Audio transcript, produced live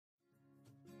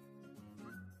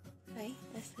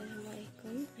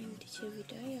Assalamualaikum. I'm teacher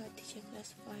Wyeda, your teacher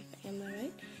class 5. Am I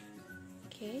right?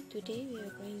 Okay, today we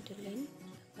are going to learn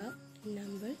about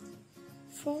number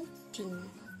 14.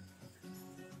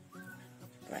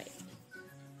 Right.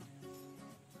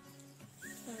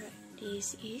 Alright,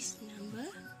 this is number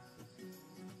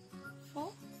 14.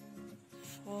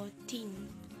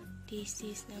 This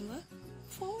is number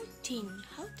 14.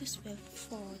 How to spell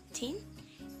 14?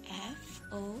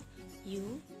 F-O-U-R-T-E-E-N.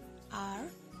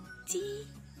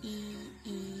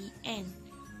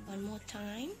 One more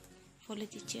time for the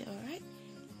teacher, alright?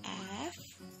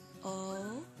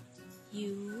 F-O-U-R-T-E-E-N.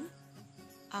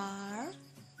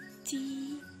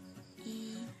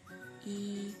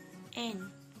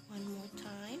 One more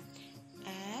time.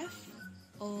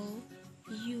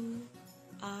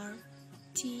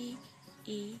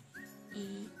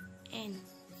 F-O-U-R-T-E-E-N.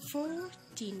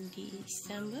 14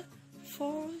 December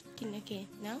 14. Okay,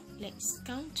 now let's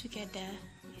count together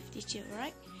with teacher,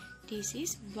 alright? This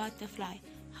is butterfly.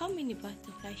 How many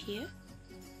butterfly here?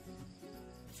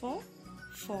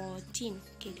 14.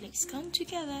 Okay, let's count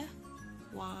together.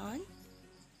 1,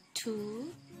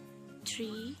 2,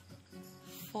 3,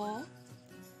 4,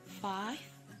 5,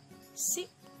 6,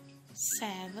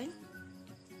 7,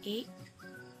 8,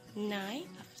 9.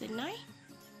 After 9,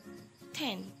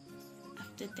 10.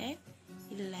 After that,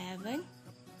 11,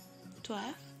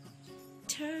 12,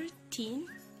 13,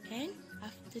 and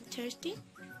after 13,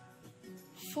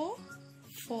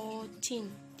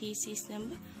 14. This is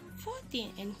number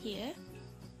 14. And here,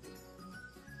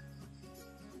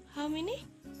 how many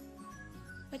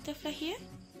butterfly here?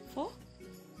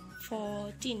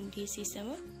 14. This is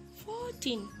number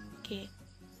 14. Okay,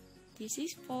 this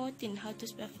is 14. How to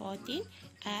spell 14?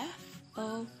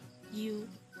 F-O-U-R-T-E-E-N.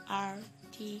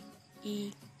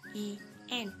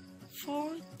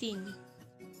 14.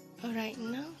 Alright,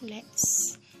 now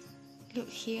let's look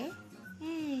here.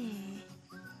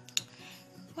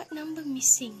 What number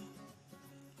missing?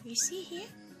 You see here?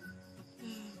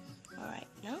 Alright,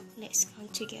 now let's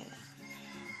count together.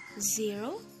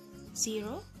 0,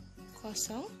 0,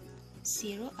 kosong,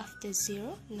 0. After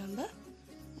 0, number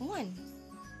 1.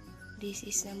 This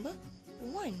is number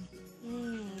 1.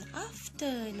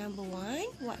 After number 1,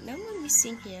 what number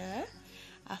missing here?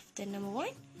 After number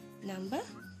 1, number,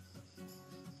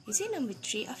 is it number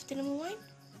 3 after number 1?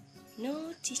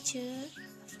 No, teacher.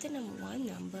 After number 1,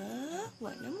 number,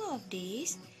 what number of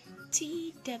days?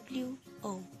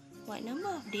 T-W-O. What number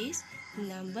of days?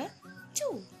 Number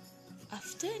 2.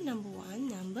 After number 1,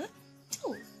 number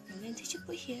 2. And then teacher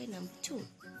put here number 2.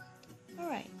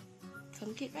 Alright,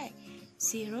 complete, right?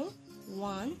 0,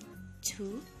 1,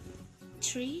 2,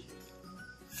 3,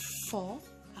 4.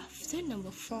 After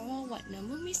number 4, what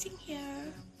number missing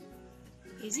here?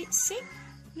 Is it 6?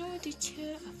 No,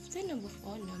 teacher. After number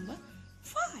 4, number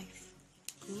 5.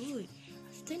 Good.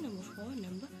 After number 4,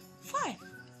 number 5.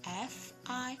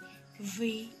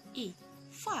 F-I-V-E.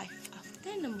 5.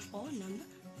 After number 4, number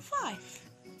 5.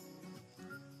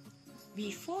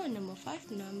 Before number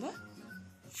 5, number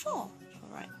 4.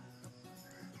 Alright.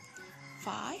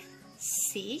 5,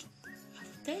 6.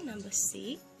 After number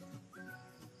 6,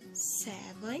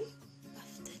 7.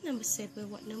 After number 7,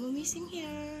 what number missing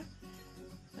here?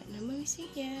 What number missing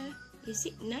here? Is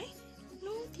it 9?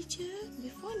 No, teacher.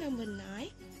 Before number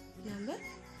 9, number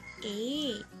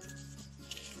 8.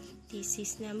 This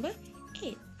is number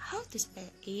 8. How to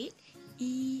spell 8?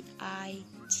 E-I-G-H-T.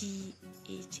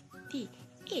 8.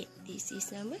 This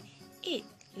is number 8.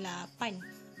 8.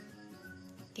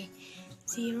 Okay.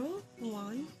 0,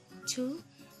 1, 2,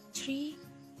 3,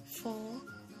 4,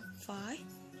 5,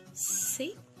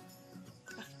 6.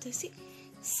 After 6,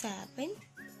 7,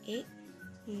 8,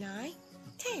 9,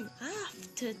 10.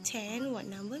 After 10, what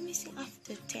number missing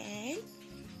after 10?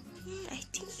 I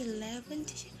think 11.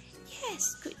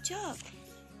 Yes, good job.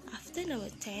 After number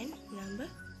 10, number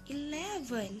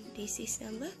 11. This is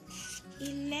number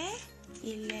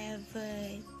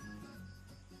 11.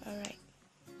 Alright.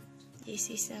 This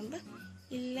is number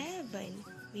 11.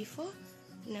 Before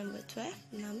number 12,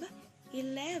 number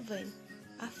 11.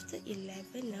 After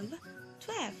 11, number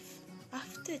 12.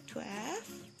 After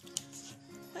 12,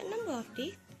 what number of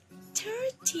days?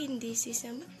 13. This is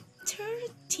number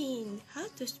 13. How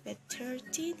to spell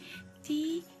 13?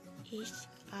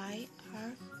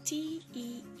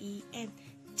 T-H-I-R-T-E-E-N.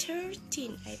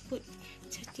 13. I put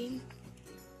 13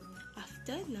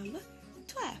 after number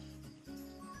 12.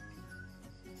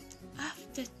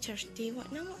 After 13,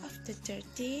 what number after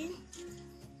 13?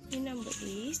 The number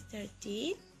is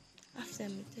 13. After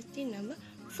number 13, number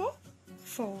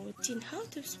 14. How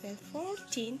to spell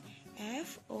 14?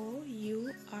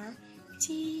 F-O-U-R-T-E-E-N.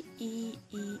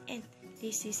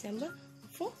 This is number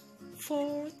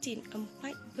 14. 14.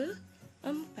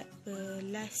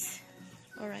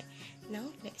 Alright, now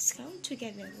let's count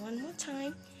together one more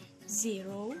time.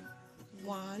 0,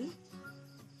 1,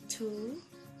 2,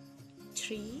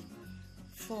 3,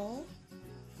 4,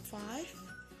 5,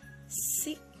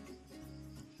 6,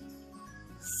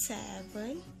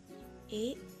 7,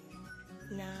 8,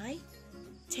 9,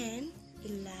 10,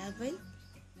 11,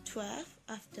 12,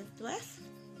 after 12,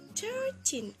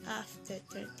 13, after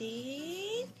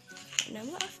 13,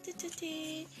 number after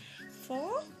 13,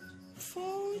 4,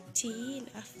 14,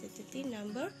 after 13,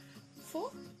 number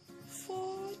 4,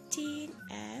 14,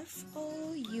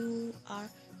 F-O-U-R-T-E-E-N,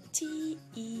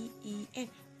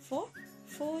 4,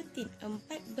 14,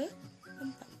 14.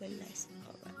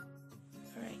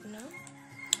 Alright, now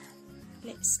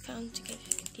let's count together.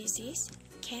 This is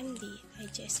candy. I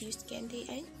just used candy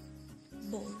and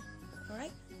bowl.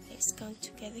 Alright, let's count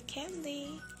together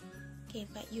candy. Okay,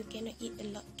 but you cannot eat a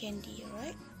lot candy,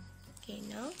 alright? Okay,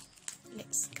 now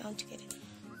let's count together.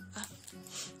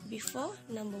 Before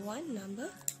number 1, number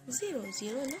 0.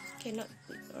 0, no, cannot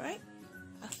put, alright?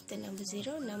 After number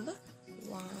 0, number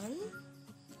 1.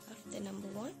 After number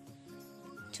 1,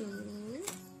 2.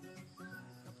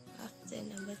 After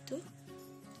number 2,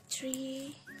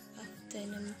 3. After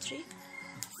number 3,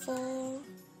 4.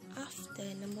 After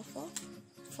number 4,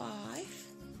 5.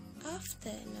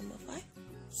 After number 5,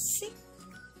 6.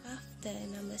 After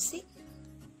number 6,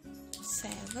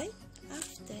 7.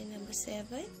 After number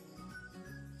 7,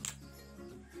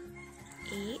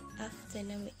 8. After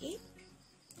number 8,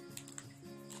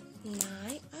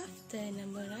 9. After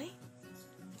number 9,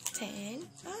 10.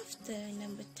 After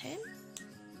number 10,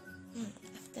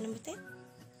 after number 10,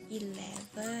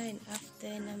 11.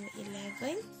 After number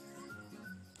 11,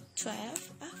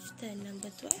 12. After number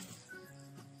 12,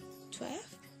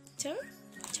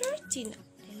 13.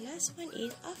 The last one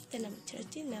is after number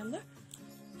 13, number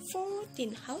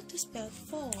 14. How to spell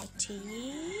 14?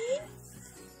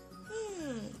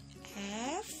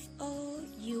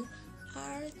 F-O-U-R-T-E-E-N.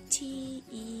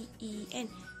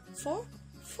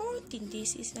 14.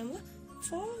 This is number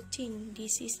 14.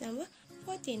 This is number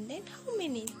 14. Then how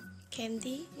many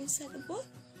candy inside the bowl?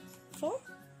 4.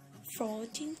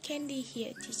 14 candy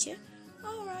here, teacher.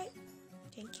 Alright.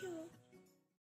 Thank you.